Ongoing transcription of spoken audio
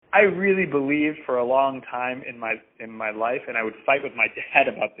I really believed for a long time in my life, and I would fight with my dad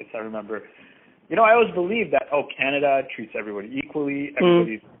about this. I remember, I always believed that Canada treats everybody equally.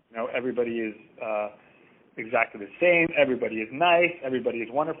 Everybody is exactly the same. Everybody is nice. Everybody is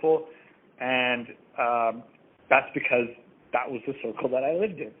wonderful, and that's because that was the circle that I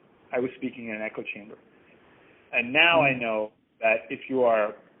lived in. I was speaking in an echo chamber, and now I know that if you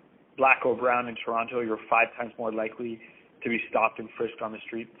are black or brown in Toronto, you're 5 times more likely to be stopped and frisked on the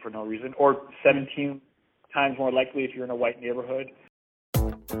street for no reason, or 17 times more likely if you're in a white neighborhood.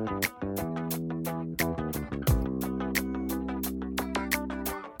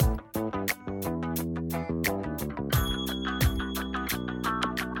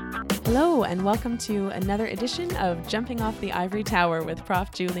 Hello, and welcome to another edition of Jumping Off the Ivory Tower with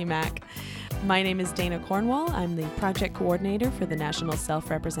Prof. Julie Mack. My name is Dana Cornwall. I'm the project coordinator for the National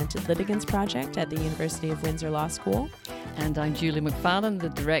Self-Represented Litigants Project at the University of Windsor Law School. And I'm Julie McFarlane, the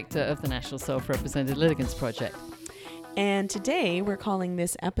director of the National Self-Represented Litigants Project. And today we're calling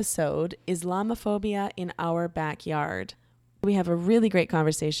this episode Islamophobia in Our Backyard. We have a really great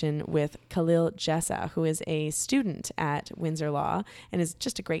conversation with Khalil Jessa, who is a student at Windsor Law and is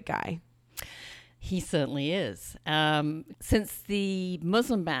just a great guy. He certainly is. Since the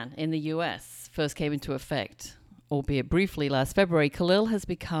Muslim ban in the US first came into effect, albeit briefly last February, Khalil has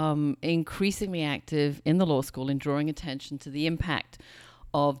become increasingly active in the law school in drawing attention to the impact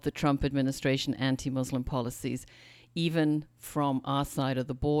of the Trump administration anti-Muslim policies, even from our side of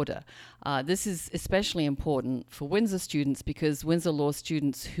the border. This is especially important for Windsor students because Windsor Law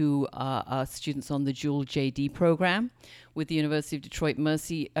students who are students on the dual JD program with the University of Detroit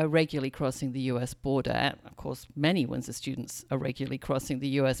Mercy are regularly crossing the U.S. border. And of course, many Windsor students are regularly crossing the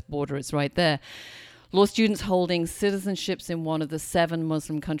U.S. border. It's right there. Law students holding citizenships in one of the 7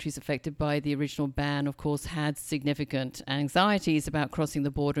 Muslim countries affected by the original ban, of course, had significant anxieties about crossing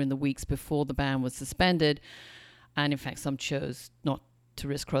the border in the weeks before the ban was suspended. And in fact, some chose not to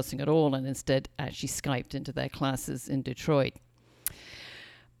risk crossing at all and instead actually Skyped into their classes in Detroit.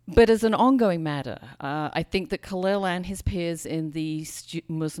 But as an ongoing matter, I think that Khalil and his peers in the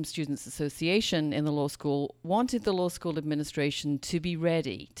Muslim Students Association in the law school wanted the law school administration to be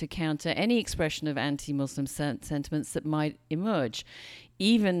ready to counter any expression of anti-Muslim sentiments that might emerge,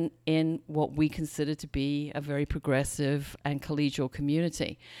 even in what we consider to be a very progressive and collegial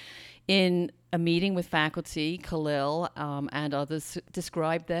community. In a meeting with faculty, Khalil and others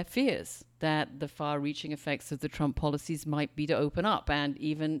described their fears that the far-reaching effects of the Trump policies might be to open up and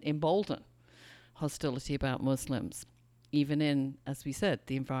even embolden hostility about Muslims, even in, as we said,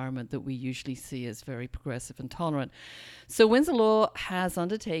 the environment that we usually see as very progressive and tolerant. So Windsor Law has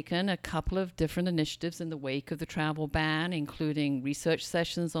undertaken a couple of different initiatives in the wake of the travel ban, including research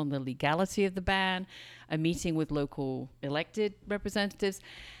sessions on the legality of the ban, a meeting with local elected representatives,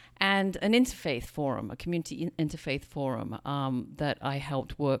 and an interfaith forum, a community interfaith forum that I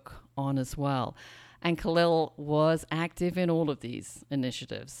helped work on as well. And Khalil was active in all of these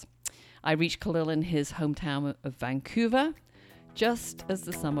initiatives. I reached Khalil in his hometown of Vancouver, just as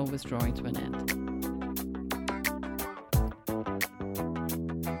the summer was drawing to an end.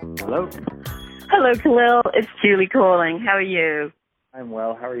 Hello? Hello, Khalil. It's Julie calling. How are you? I'm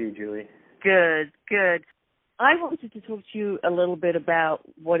well. How are you, Julie? Good, good. I wanted to talk to you a little bit about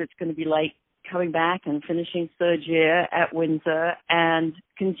what it's going to be like coming back and finishing third year at Windsor and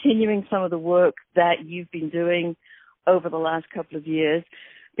continuing some of the work that you've been doing over the last couple of years.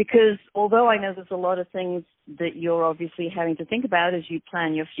 Because although I know there's a lot of things that you're obviously having to think about as you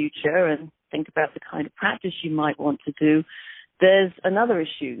plan your future and think about the kind of practice you might want to do, there's another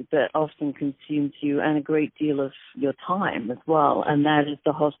issue that often consumes you and a great deal of your time as well, and that is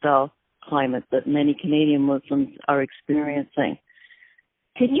the hostile climate that many Canadian Muslims are experiencing.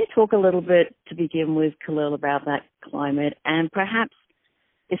 Can you talk a little bit to begin with, Khalil, about that climate and perhaps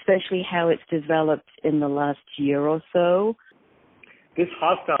especially how it's developed in the last year or so? This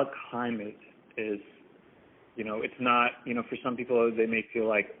hostile climate is, it's not, for some people they may feel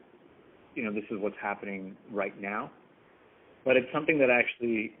like, this is what's happening right now. But it's something that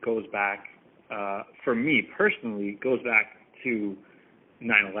actually goes back, for me personally, goes back to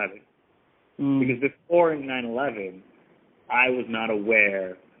 9/11. Because before 9/11, I was not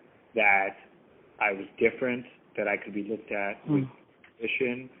aware that I was different, that I could be looked at with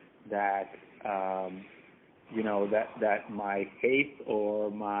suspicion, that that my faith or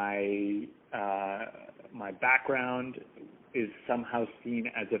my background is somehow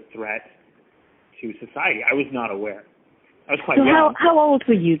seen as a threat to society. I was not aware. I was quite young. How old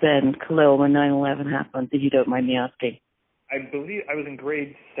were you then, Khalil, when 9/11 happened, if you don't mind me asking? I believe I was in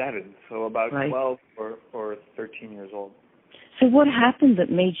grade 7, so about right. 12 or 13 years old. So what happened that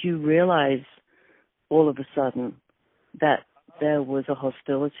made you realize all of a sudden that there was a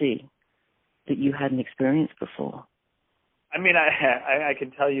hostility that you hadn't experienced before? I mean, I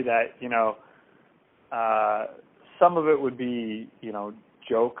can tell you that, some of it would be,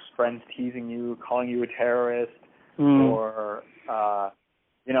 jokes, friends teasing you, calling you a terrorist, or,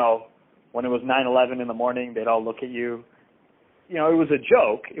 when it was 9/11 in the morning, they'd all look at you. It was a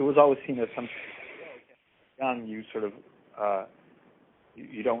joke. It was always seen as some young. You sort of,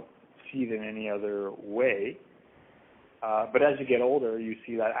 you don't see it in any other way. But as you get older, you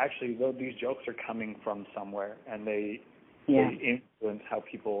see that actually these jokes are coming from somewhere, and they influence how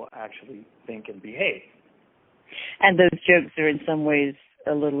people actually think and behave. And those jokes are in some ways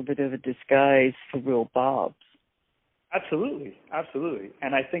a little bit of a disguise for real barbs. Absolutely.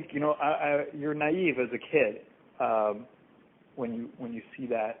 And I think, you're naive as a kid when you see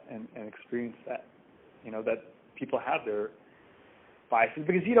that and experience that, that people have their biases,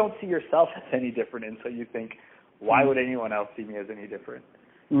 because you don't see yourself as any different, and so you think, why would anyone else see me as any different?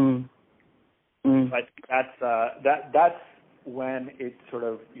 But that's when it sort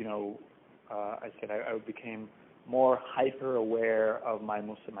of, I said I became more hyper aware of my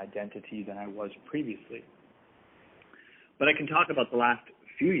Muslim identity than I was previously. But I can talk about the last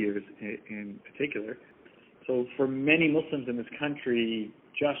few years in particular. So for many Muslims in this country,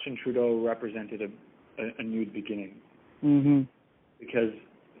 Justin Trudeau represented a new beginning. Because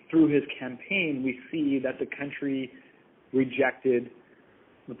through his campaign, we see that the country rejected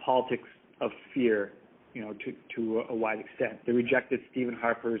the politics of fear, to a wide extent. They rejected Stephen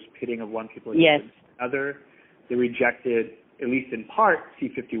Harper's pitting of one people against another. They rejected, at least in part,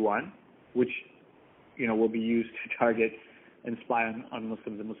 C-51, which, will be used to target and spy on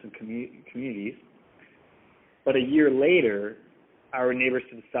Muslims and Muslim communities. But a year later, our neighbors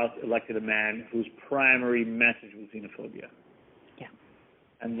to the south elected a man whose primary message was xenophobia.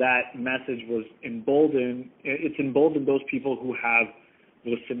 And that message was emboldened those people who have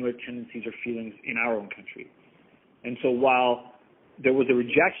those similar tendencies or feelings in our own country. And so while there was a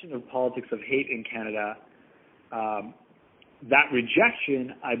rejection of politics of hate in Canada, that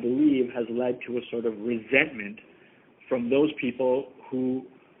rejection, I believe, has led to a sort of resentment from those people who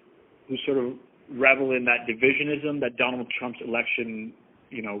sort of revel in that divisionism that Donald Trump's election,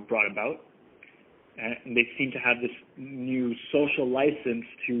 brought about. And they seem to have this new social license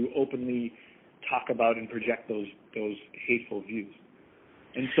to openly talk about and project those hateful views.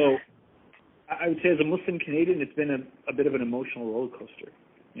 And so I would say as a Muslim Canadian, it's been a bit of an emotional roller coaster.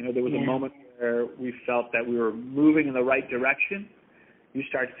 There was a moment where we felt that we were moving in the right direction. You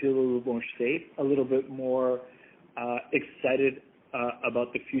start to feel a little more safe, a little bit more excited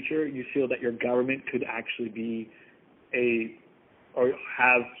about the future. You feel that your government could actually be or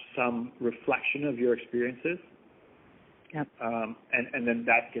have some reflection of your experiences. And then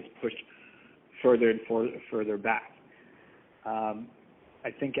that gets pushed further and further back. I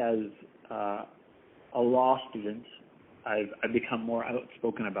think as a law student, I've become more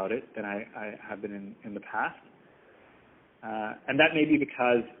outspoken about it than I have been in the past. And that may be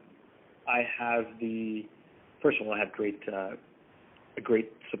because I have first of all, I have a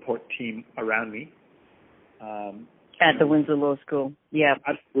great support team around me. At the Windsor Law School,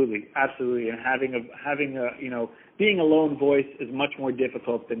 absolutely, and having a being a lone voice is much more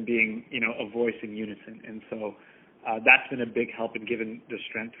difficult than being a voice in unison, and so that's been a big help in giving the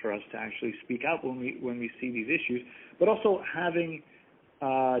strength for us to actually speak out when we see these issues, but also having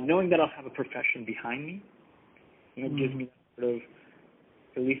knowing that I'll have a profession behind me, gives me sort of,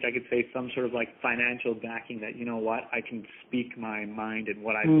 at least I could say, some sort of like financial backing that I can speak my mind and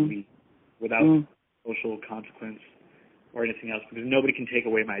what I believe without social consequence or anything else, because nobody can take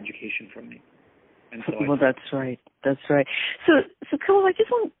away my education from me. And so that's right. So Khalil, I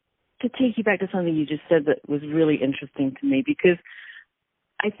just want to take you back to something you just said that was really interesting to me, because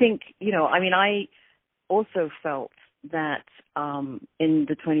I think, I also felt that in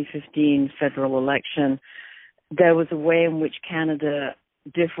the 2015 federal election, there was a way in which Canada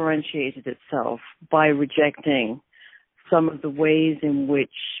differentiated itself by rejecting some of the ways in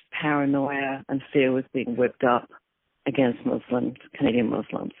which paranoia and fear was being whipped up against Muslims, Canadian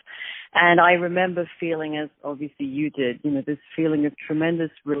Muslims. And I remember feeling, as obviously you did, this feeling of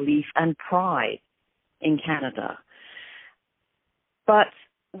tremendous relief and pride in Canada. But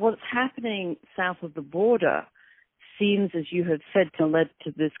what's happening south of the border seems, as you have said, to lead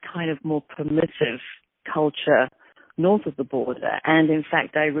to this kind of more permissive culture north of the border. And in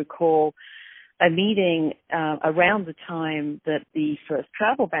fact, I recall a meeting around the time that the first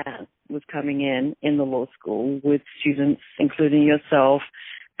travel ban was coming in the law school, with students, including yourself,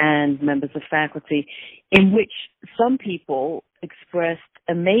 and members of faculty, in which some people expressed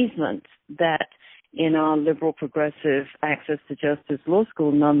amazement that in our liberal progressive access to justice law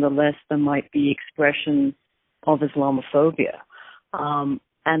school, nonetheless, there might be expressions of Islamophobia, and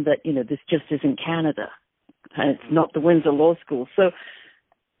that, this just isn't Canada, and it's not the Windsor Law School. So,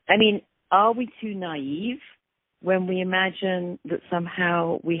 I mean, are we too naive when we imagine that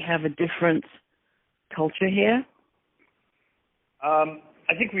somehow we have a different culture here? I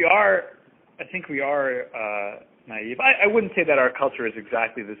think we are. Naive. I wouldn't say that our culture is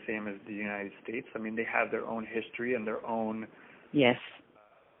exactly the same as the United States. I mean, they have their own history and their own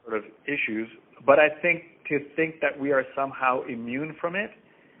sort of issues. But I think to think that we are somehow immune from it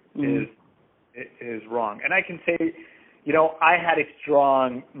is wrong. And I can say, I had a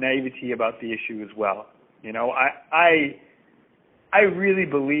strong naivety about the issue as well. I really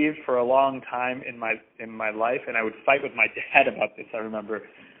believed for a long time in my life, and I would fight with my dad about this. I remember,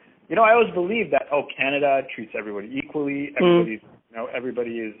 I always believed that Canada treats everybody equally.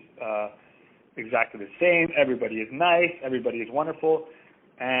 Everybody is exactly the same. Everybody is nice. Everybody is wonderful,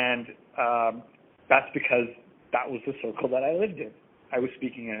 and that's because that was the circle that I lived in. I was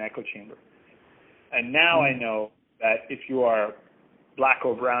speaking in an echo chamber, and now I know that if you are black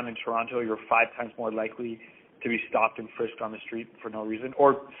or brown in Toronto, you're 5 times more likely to be stopped and frisked on the street for no reason,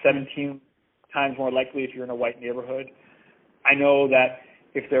 or 17 times more likely if you're in a white neighborhood. I know that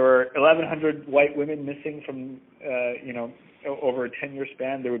if there were 1,100 white women missing from, over a 10-year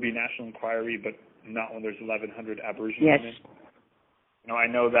span, there would be national inquiry, but not when there's 1,100 Aboriginal women. I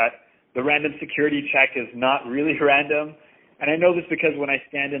know that the random security check is not really random, and I know this because when I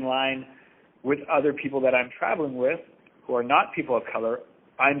stand in line with other people that I'm traveling with who are not people of color,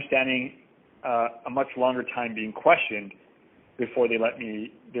 I'm standing a much longer time being questioned before they let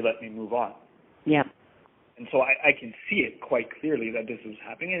me move on. Yeah. And so I can see it quite clearly that this is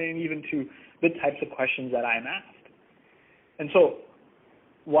happening, and even to the types of questions that I'm asked. And so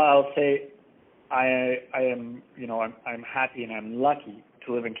while I'll say I'm happy and I'm lucky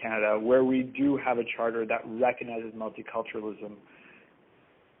to live in Canada, where we do have a charter that recognizes multiculturalism,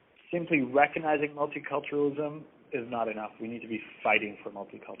 simply recognizing multiculturalism is not enough. We need to be fighting for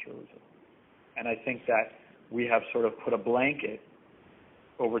multiculturalism. And I think that we have sort of put a blanket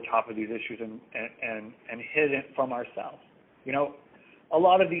over top of these issues and hid it from ourselves. A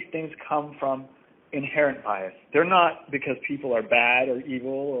lot of these things come from inherent bias. They're not because people are bad or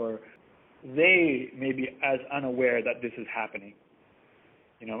evil, or they may be as unaware that this is happening,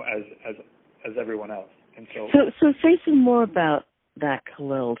 as everyone else. And so say some more about that,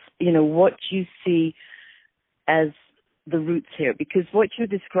 Khalil. What you see as the roots here, because what you're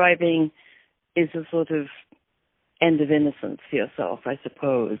describing is a sort of end of innocence for yourself, I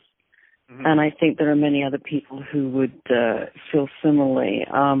suppose. Mm-hmm. And I think there are many other people who would feel similarly.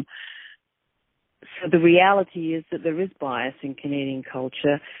 So the reality is that there is bias in Canadian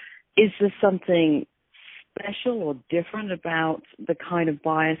culture. Is there something special or different about the kind of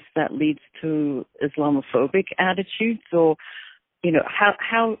bias that leads to Islamophobic attitudes? Or,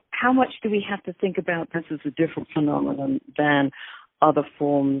 how much do we have to think about this as a different phenomenon than other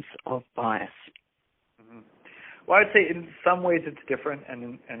forms of bias? Mm-hmm. Well, I'd say in some ways it's different,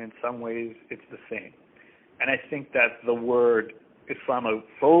 and in some ways it's the same. And I think that the word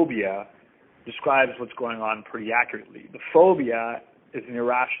Islamophobia describes what's going on pretty accurately. The phobia is an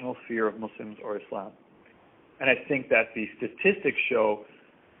irrational fear of Muslims or Islam. And I think that the statistics show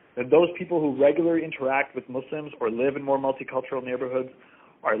that those people who regularly interact with Muslims or live in more multicultural neighborhoods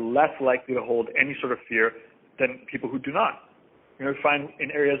are less likely to hold any sort of fear than people who do not. We find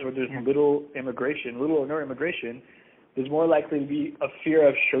in areas where there's little or no immigration, there's more likely to be a fear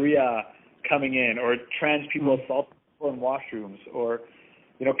of Sharia coming in, or trans people assaulting people in washrooms, or,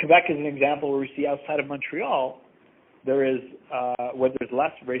 Quebec is an example where we see outside of Montreal, there is, where there's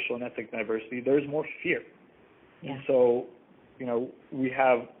less racial and ethnic diversity, there's more fear. Yeah. And so, we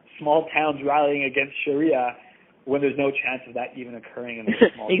have small towns rallying against Sharia when there's no chance of that even occurring in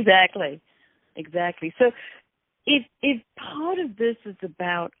those small towns. Exactly. So if part of this is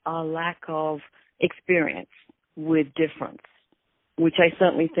about our lack of experience with difference, which I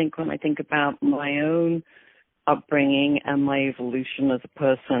certainly think when I think about my own upbringing and my evolution as a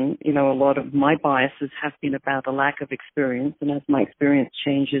person, a lot of my biases have been about a lack of experience, and as my experience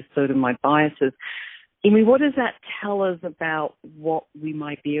changes, so do my biases. I mean, what does that tell us about what we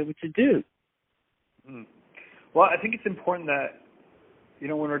might be able to do? Well, I think it's important that,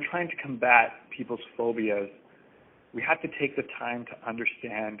 when we're trying to combat people's phobias, we have to take the time to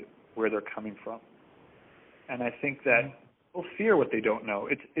understand where they're coming from. And I think that people fear what they don't know.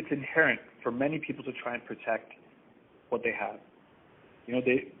 It's inherent for many people to try and protect what they have.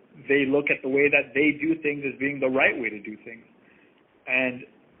 They look at the way that they do things as being the right way to do things. And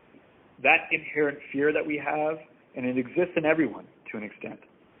that inherent fear that we have, and it exists in everyone to an extent,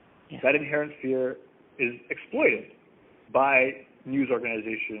 that inherent fear is exploited by news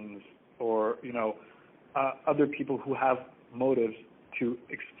organizations or, other people who have motives to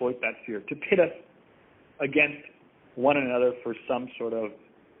exploit that fear, to pit us against one another for some sort of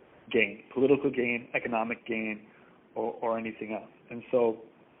gain, political gain, economic gain, or anything else. And so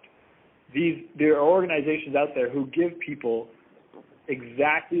there are organizations out there who give people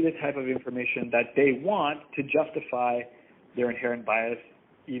exactly the type of information that they want to justify their inherent bias,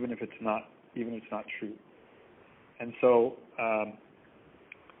 even if it's not true. And so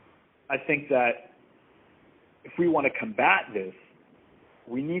I think that if we want to combat this,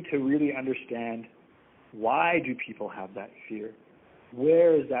 we need to really understand, why do people have that fear?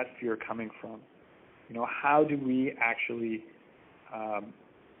 Where is that fear coming from? How do we actually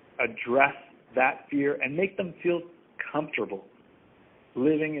address that fear and make them feel comfortable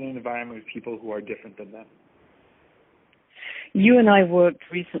living in an environment with people who are different than them? You and I worked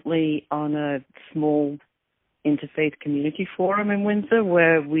recently on a small interfaith community forum in Windsor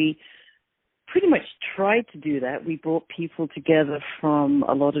where we pretty much tried to do that. We brought people together from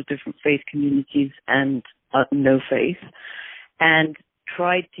a lot of different faith communities and no faith, and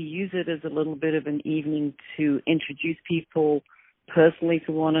tried to use it as a little bit of an evening to introduce people personally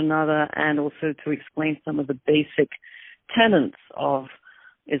to one another, and also to explain some of the basic tenets of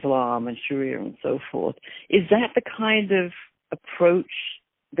Islam and Sharia and so forth. Is that the kind of approach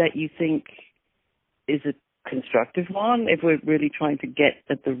that you think is a constructive one, if we're really trying to get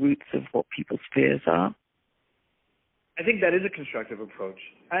at the roots of what people's fears are? I think that is a constructive approach.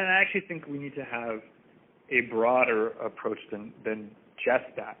 And I actually think we need to have a broader approach than just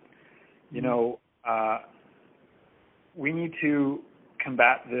that. We need to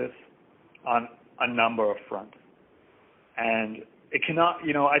combat this on a number of fronts. And it cannot,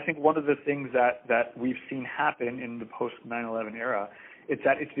 I think one of the things that we've seen happen in the post-9/11 era is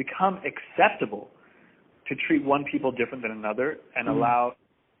that it's become acceptable to treat one people different than another and allow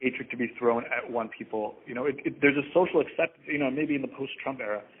hatred to be thrown at one people. There's a social acceptance, maybe in the post-Trump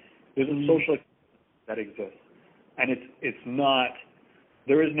era, there's a social acceptance that exists. And it's not,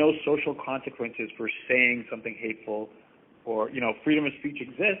 there is no social consequences for saying something hateful, or, freedom of speech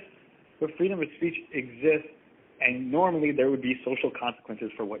exists, but freedom of speech exists, and normally there would be social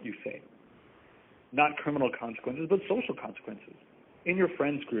consequences for what you say. Not criminal consequences, but social consequences. In your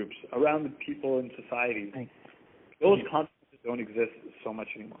friends groups, around the people in society. Those consequences don't exist so much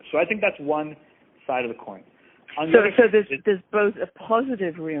anymore. So I think that's one side of the coin. So there's both a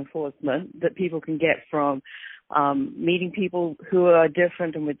positive reinforcement that people can get from meeting people who are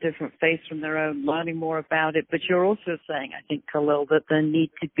different and with different faiths from their own, learning more about it. But you're also saying, I think, Khalil, that there need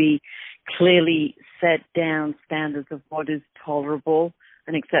to be clearly set down standards of what is tolerable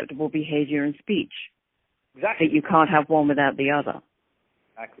and acceptable behavior and speech. Exactly. That you can't have one without the other.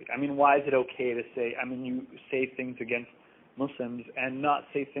 Exactly. Why is it okay to say, you say things against Muslims and not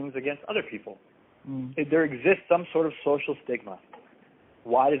say things against other people? There exists some sort of social stigma.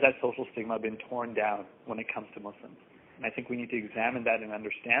 Why has that social stigma been torn down when it comes to Muslims? And I think we need to examine that and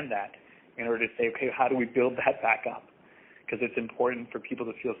understand that in order to say, okay, how do we build that back up? Because it's important for people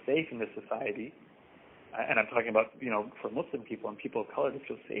to feel safe in this society. And I'm talking about, for Muslim people and people of color to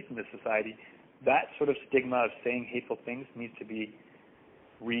feel safe in this society. That sort of stigma of saying hateful things needs to be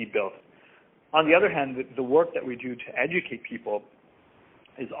rebuilt. On the other hand, the work that we do to educate people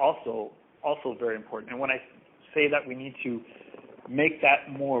is also very important. And when I say that we need to make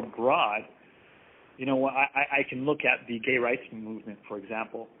that more broad, I can look at the gay rights movement, for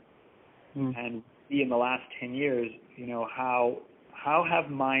example, and see in the last 10 years, how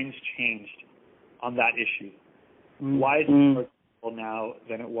have minds changed on that issue? Why is it more difficult now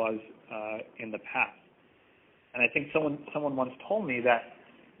than it was in the past? And I think someone once told me that,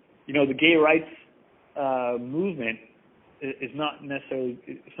 the gay rights movement is not necessarily,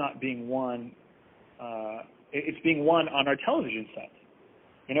 it's not being won, it's being won on our television sets.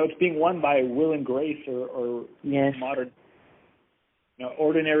 It's being won by Will and Grace or modern,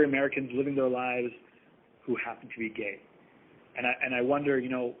 ordinary Americans living their lives who happen to be gay. And I wonder,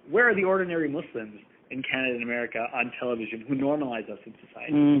 where are the ordinary Muslims in Canada and America on television who normalize us in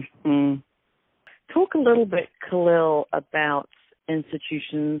society? Talk a little bit, Khalil, about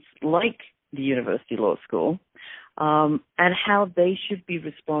institutions like the University Law School and how they should be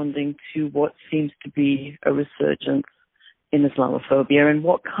responding to what seems to be a resurgence in Islamophobia, and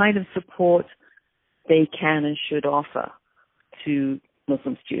what kind of support they can and should offer to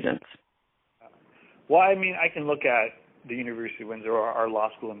Muslim students. Well, I can look at the University of Windsor, or our law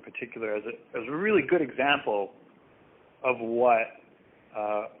school in particular, as a really good example of what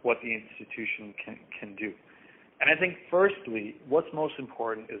the institution can do. And I think, firstly, what's most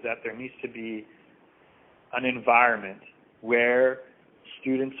important is that there needs to be an environment where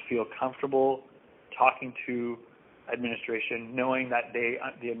students feel comfortable talking to administration, knowing that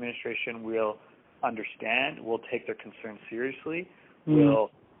the administration will understand, will take their concerns seriously,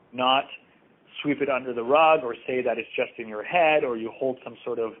 will not sweep it under the rug or say that it's just in your head or you hold some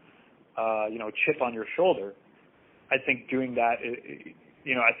sort of chip on your shoulder. I think doing that,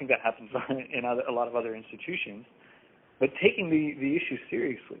 I think that happens in a lot of other institutions, but taking the issue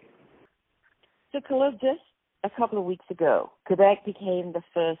seriously. So, Khalil, just a couple of weeks ago, Quebec became the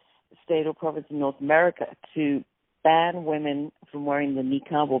first state or province in North America to ban women from wearing the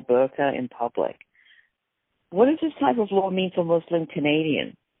niqab or burqa in public. What does this type of law mean for Muslim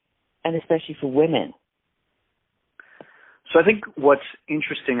Canadians, and especially for women? So I think what's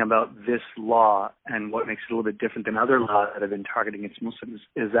interesting about this law and what makes it a little bit different than other laws that have been targeting against Muslims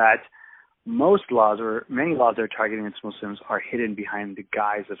is that most laws, or many laws that are targeting against Muslims, are hidden behind the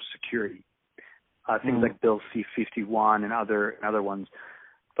guise of security. Things like Bill C-51 and other ones.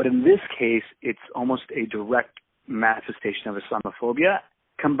 But in this case, it's almost a direct manifestation of Islamophobia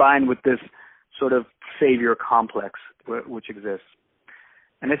combined with this sort of savior complex which exists.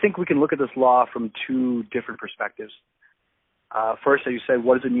 And I think we can look at this law from two different perspectives. First, as you said,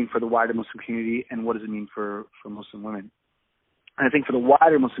 what does it mean for the wider Muslim community, and what does it mean for Muslim women? And I think for the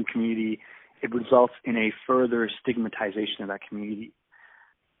wider Muslim community, it results in a further stigmatization of that community.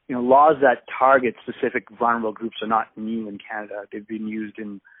 Laws that target specific vulnerable groups are not new in Canada. They've been used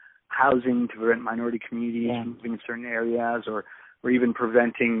in housing to prevent minority communities from moving in certain areas, or even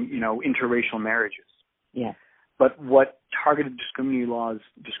preventing, interracial marriages. Yeah. But what targeted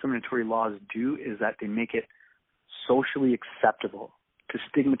discriminatory laws do is that they make it socially acceptable to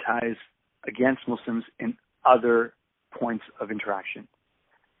stigmatize against Muslims in other points of interaction.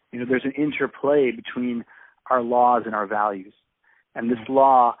 There's an interplay between our laws and our values. And this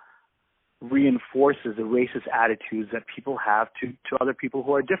law reinforces the racist attitudes that people have to other people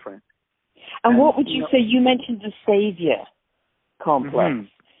who are different. And what would you say? You mentioned the savior complex,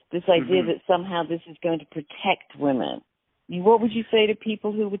 this idea that somehow this is going to protect women. What would you say to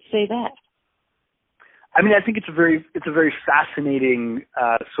people who would say that? I mean, I think it's a very fascinating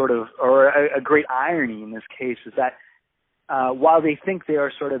or a great irony in this case is that while they think they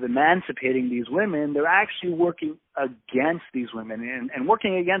are sort of emancipating these women, they're actually working against these women and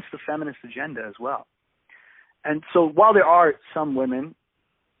working against the feminist agenda as well. And so while there are some women,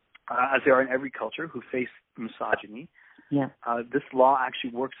 as there are in every culture, who face misogyny, this law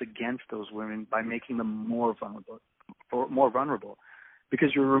actually works against those women by making them more vulnerable, because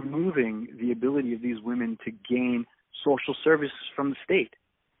you're removing the ability of these women to gain social services from the state.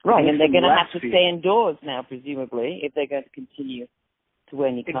 Right, and they're going to have to stay indoors now, presumably, if they're going to continue to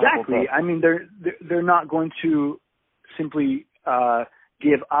wear niqab. Exactly. I mean, they're not going to simply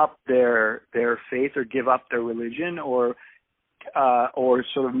give up their faith or give up their religion or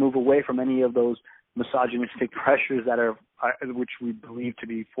sort of move away from any of those misogynistic pressures that are which we believe to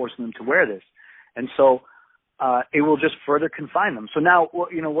be forcing them to wear this. And so it will just further confine them. So now,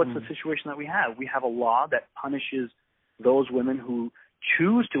 what's the situation that we have? We have a law that punishes those women who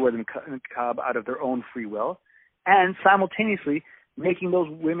choose to wear the niqab out of their own free will, and simultaneously making those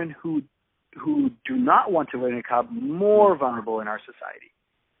women who do not want to wear niqab more vulnerable in our society.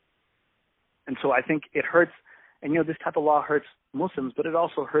 And so I think it hurts, and this type of law hurts Muslims, but it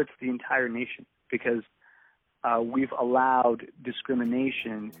also hurts the entire nation, because we've allowed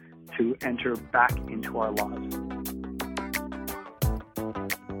discrimination to enter back into our laws.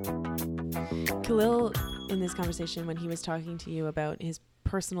 Khalil, in this conversation, when he was talking to you about his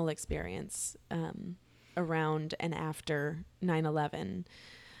personal experience around and after 9/11,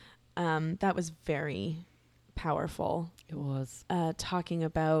 that was very powerful. It was. Talking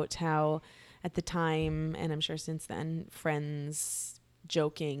about how at the time, and I'm sure since then, friends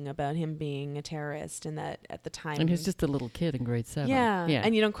joking about him being a terrorist, and that at the time... And he was just a little kid in grade 7. Yeah.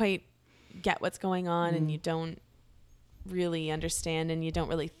 And you don't quite get what's going on, and you don't really understand, and you don't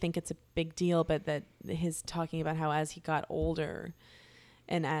really think it's a big deal, but that his talking about how as he got older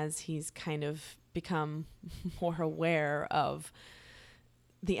and as he's kind of become more aware of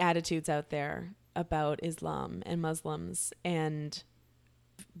the attitudes out there about Islam and Muslims, and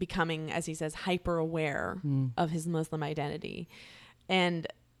becoming, as he says, hyper aware of his Muslim identity. And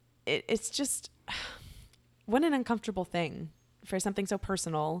it's just, what an uncomfortable thing for something so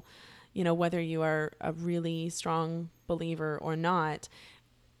personal, whether you are a really strong believer or not.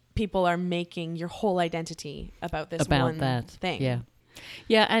 people are making your whole identity about this one thing. Yeah.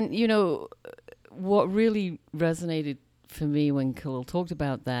 Yeah. And, what really resonated for me when Khalil talked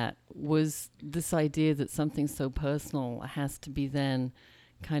about that was this idea that something so personal has to be then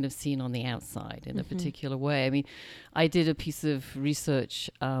kind of seen on the outside in a particular way. I mean, I did a piece of research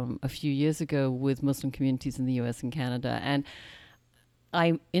a few years ago with Muslim communities in the US and Canada, and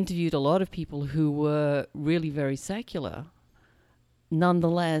I interviewed a lot of people who were really very secular.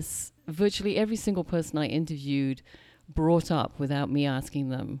 Nonetheless, virtually every single person I interviewed brought up, without me asking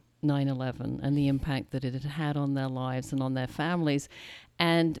them, 9/11 and the impact that it had had on their lives and on their families.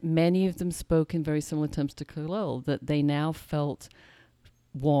 And many of them spoke in very similar terms to Khalil, that they now felt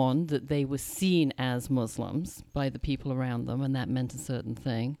one, that they were seen as Muslims by the people around them, and that meant a certain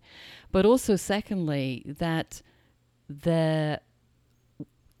thing. But also, secondly, that their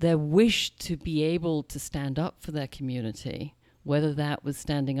wish to be able to stand up for their community, whether that was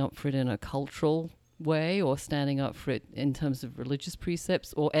standing up for it in a cultural way or standing up for it in terms of religious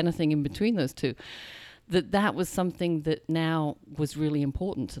precepts or anything in between those two, that was something that now was really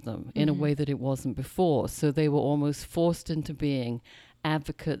important to them in a way that it wasn't before. So they were almost forced into being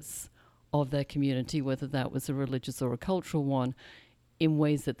advocates of their community, whether that was a religious or a cultural one, in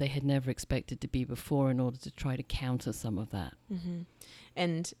ways that they had never expected to be before, in order to try to counter some of that.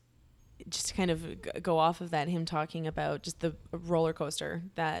 And just to kind of go off of that, him talking about just the roller coaster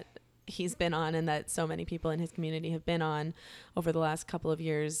that he's been on and that so many people in his community have been on over the last couple of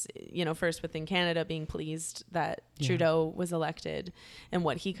years, first within Canada being pleased that Trudeau was elected and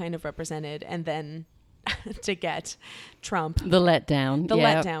what he kind of represented, and then to get Trump. The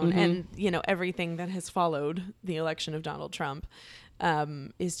letdown. And, everything that has followed the election of Donald Trump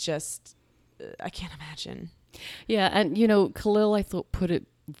is just, I can't imagine. Yeah. And, Khalil, I thought, put it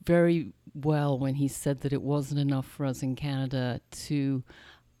very well when he said that it wasn't enough for us in Canada to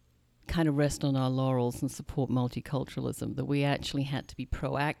kind of rest on our laurels and support multiculturalism, that we actually had to be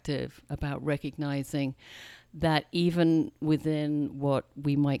proactive about recognizing that even within what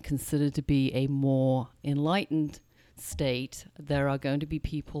we might consider to be a more enlightened state, there are going to be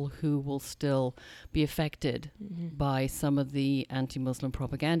people who will still be affected by some of the anti-Muslim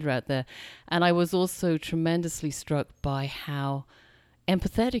propaganda out there. And I was also tremendously struck by how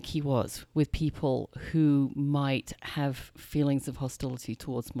empathetic he was with people who might have feelings of hostility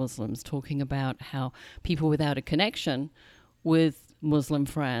towards Muslims, talking about how people without a connection with Muslim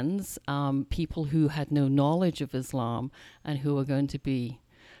friends, people who had no knowledge of Islam and who are going to be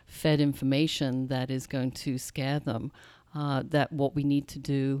fed information that is going to scare them, that what we need to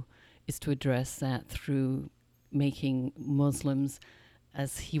do is to address that through making Muslims,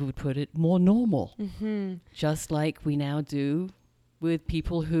 as he would put it, more normal, just like we now do with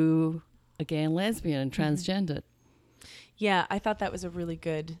people who are gay and lesbian and transgendered. Yeah, I thought that was a really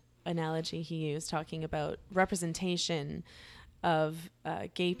good analogy he used, talking about representation of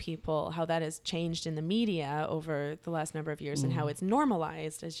gay people, how that has changed in the media over the last number of years and how it's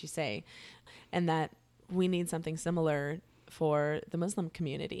normalized, as you say, and that we need something similar for the Muslim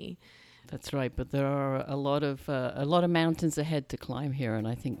community. That's right, but there are a lot of mountains ahead to climb here, and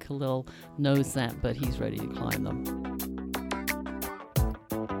I think Khalil knows that, but he's ready to climb them.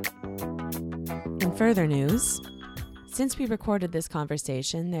 In further news, since we recorded this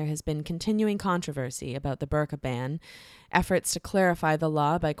conversation, there has been continuing controversy about the burqa ban, efforts to clarify the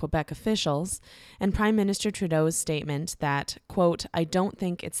law by Quebec officials, and Prime Minister Trudeau's statement that, quote, "I don't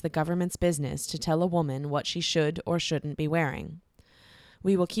think it's the government's business to tell a woman what she should or shouldn't be wearing."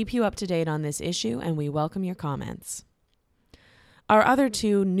 We will keep you up to date on this issue, and we welcome your comments. Our other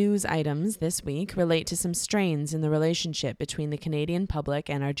two news items this week relate to some strains in the relationship between the Canadian public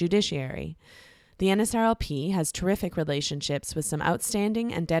and our judiciary. The NSRLP has terrific relationships with some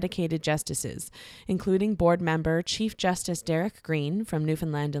outstanding and dedicated justices, including board member Chief Justice Derek Green from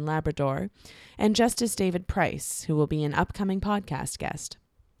Newfoundland and Labrador, and Justice David Price, who will be an upcoming podcast guest.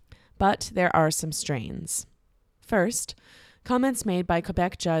 But there are some strains. First, comments made by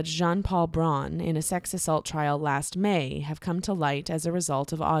Quebec Judge Jean-Paul Braun in a sex assault trial last May have come to light as a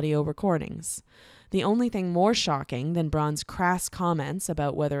result of audio recordings. The only thing more shocking than Braun's crass comments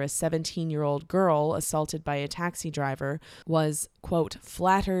about whether a 17-year-old girl assaulted by a taxi driver was, quote,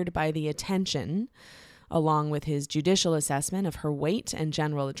 flattered by the attention, along with his judicial assessment of her weight and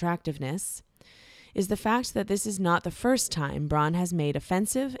general attractiveness, is the fact that this is not the first time Braun has made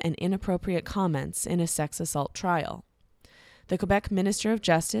offensive and inappropriate comments in a sex assault trial. The Quebec Minister of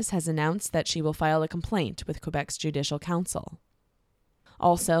Justice has announced that she will file a complaint with Quebec's Judicial Council.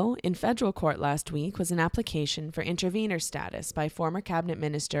 Also, in federal court last week was an application for intervener status by former cabinet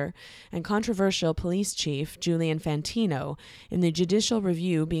minister and controversial police chief Julian Fantino in the judicial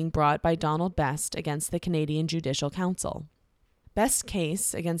review being brought by Donald Best against the Canadian Judicial Council. Best's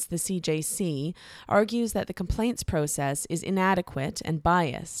case against the CJC argues that the complaints process is inadequate and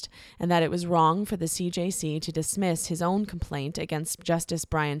biased, and that it was wrong for the CJC to dismiss his own complaint against Justice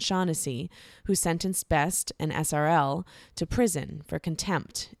Brian Shaughnessy, who sentenced Best and SRL to prison for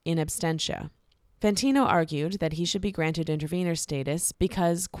contempt in absentia. Fantino argued that he should be granted intervener status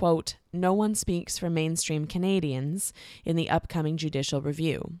because, quote, no one speaks for mainstream Canadians in the upcoming judicial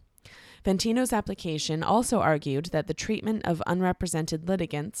review. Fantino's application also argued that the treatment of unrepresented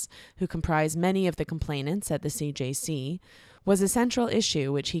litigants, who comprise many of the complainants at the CJC, was a central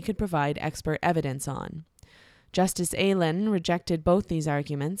issue which he could provide expert evidence on. Justice Aylan rejected both these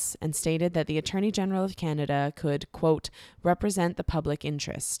arguments and stated that the Attorney General of Canada could, quote, represent the public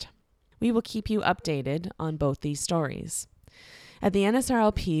interest. We will keep you updated on both these stories. At the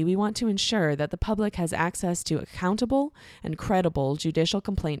NSRLP, we want to ensure that the public has access to accountable and credible judicial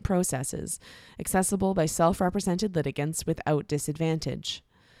complaint processes, accessible by self-represented litigants without disadvantage.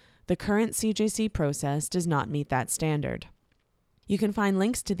 The current CJC process does not meet that standard. You can find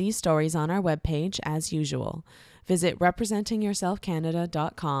links to these stories on our webpage as usual. Visit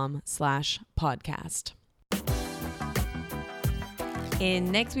representingyourselfcanada.com/podcast.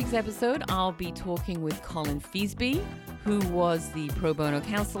 In next week's episode, I'll be talking with Colin Feasby, who was the pro bono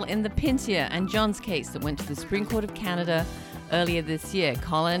counsel in the Pintier and Johns case that went to the Supreme Court of Canada earlier this year.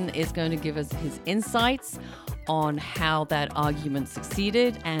 Colin is going to give us his insights on how that argument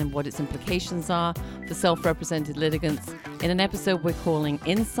succeeded and what its implications are for self-represented litigants in an episode we're calling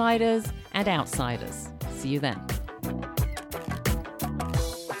Insiders and Outsiders. See you then.